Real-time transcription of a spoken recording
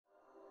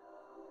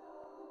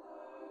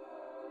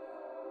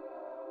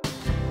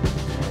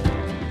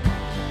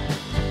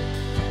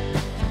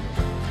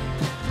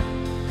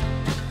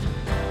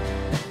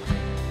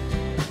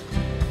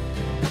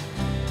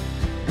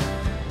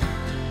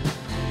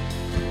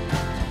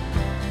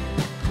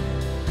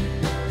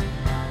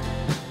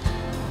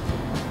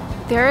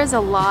There is a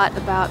lot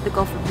about the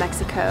Gulf of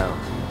Mexico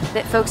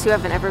that folks who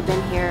haven't ever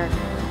been here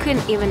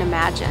couldn't even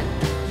imagine.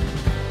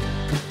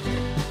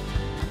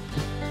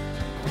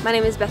 My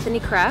name is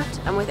Bethany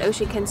Kraft. I'm with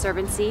Ocean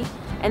Conservancy,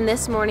 and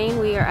this morning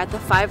we are at the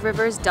Five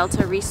Rivers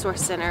Delta Resource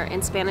Center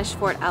in Spanish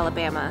Fort,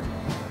 Alabama.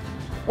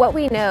 What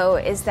we know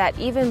is that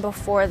even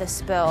before the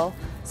spill,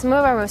 some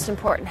of our most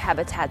important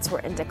habitats were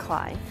in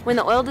decline. When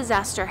the oil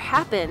disaster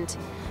happened,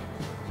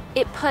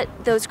 it put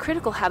those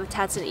critical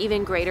habitats in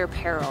even greater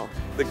peril.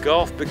 The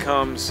Gulf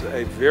becomes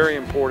a very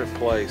important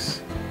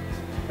place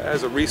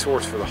as a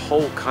resource for the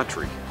whole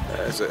country,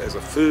 as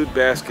a food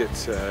basket,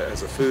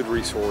 as a food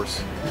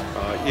resource.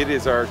 It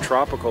is our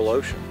tropical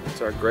ocean. It's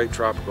our great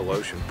tropical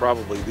ocean,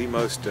 probably the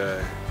most,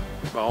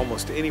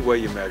 almost any way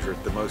you measure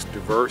it, the most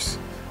diverse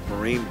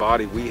marine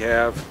body we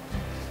have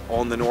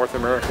on the North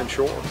American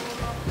shore.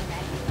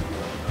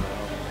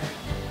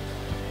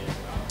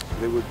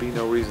 There would be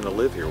no reason to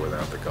live here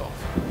without the Gulf.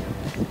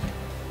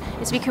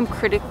 It's become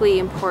critically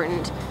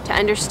important to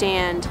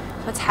understand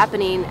what's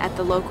happening at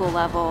the local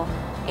level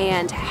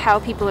and how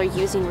people are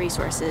using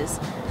resources.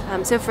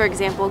 So for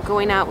example,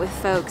 going out with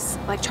folks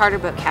like charter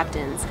boat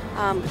captains,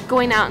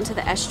 going out into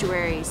the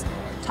estuaries,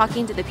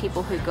 talking to the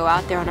people who go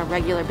out there on a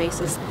regular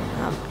basis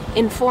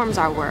informs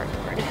our work.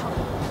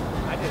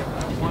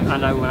 I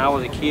know when I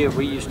was a kid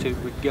we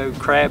would go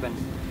crabbing,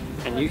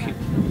 and you could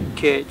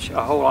catch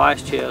a whole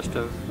ice chest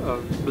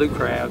of blue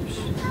crabs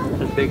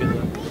as big as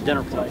a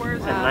dinner plate.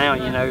 And now,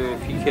 you know,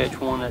 if you catch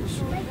one that's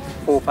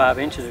 4 or 5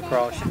 inches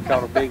across, you've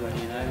caught a big one,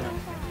 you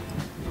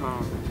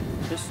know.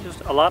 It's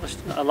just a lot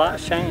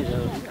has changed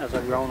as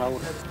I've grown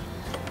older.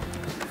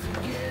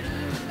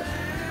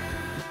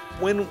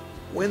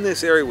 When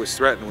this area was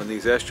threatened, when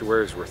these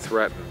estuaries were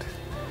threatened,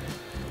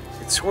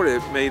 it sort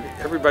of made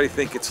everybody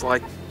think it's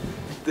like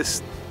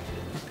this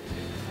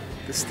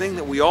thing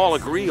that we all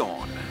agree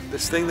on,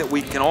 this thing that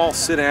we can all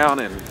sit down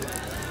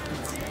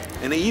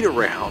and eat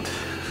around.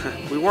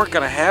 We weren't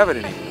going to have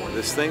it anymore,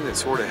 this thing that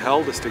sort of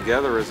held us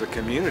together as a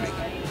community.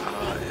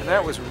 And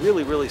that was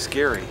really, really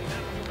scary.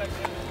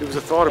 It was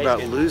a thought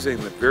about losing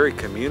the very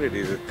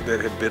community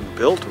that had been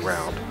built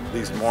around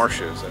these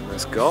marshes and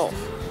this Gulf.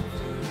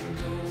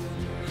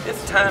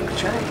 It's time to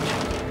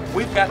change.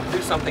 We've got to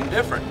do something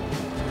different.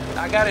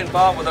 I got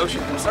involved with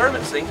Ocean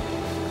Conservancy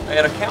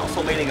at a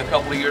council meeting a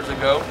couple of years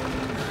ago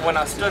when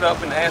I stood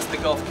up and asked the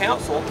Gulf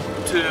Council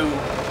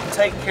to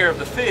take care of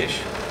the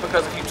fish,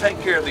 because if you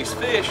take care of these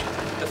fish,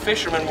 the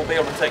fishermen will be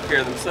able to take care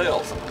of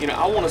themselves. You know,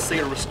 I want to see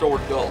a restored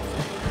Gulf,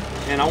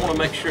 and I want to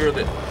make sure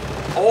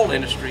that oil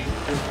industry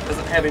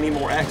doesn't have any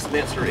more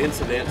accidents or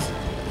incidents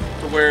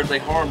to where they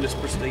harm this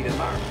pristine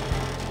environment.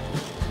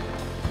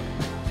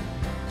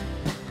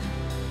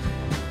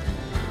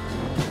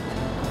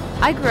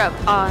 I grew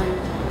up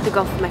on the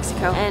Gulf of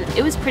Mexico, and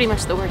it was pretty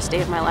much the worst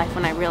day of my life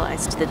when I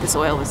realized that this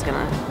oil was going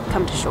to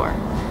come to shore.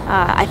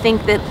 I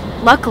think that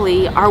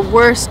luckily our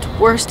worst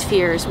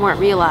fears weren't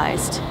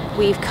realized.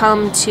 We've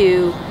come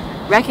to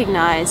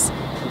recognize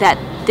that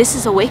this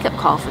is a wake-up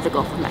call for the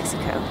Gulf of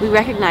Mexico. We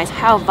recognize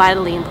how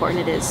vitally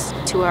important it is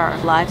to our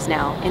lives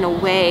now in a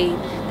way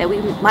that we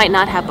might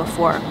not have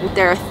before.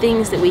 There are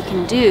things that we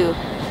can do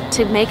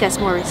to make us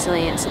more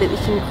resilient so that we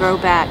can grow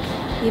back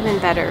even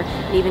better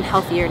and even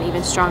healthier and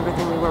even stronger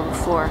than we were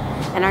before.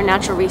 And our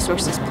natural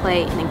resources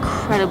play an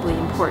incredibly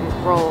important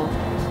role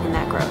in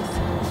that growth.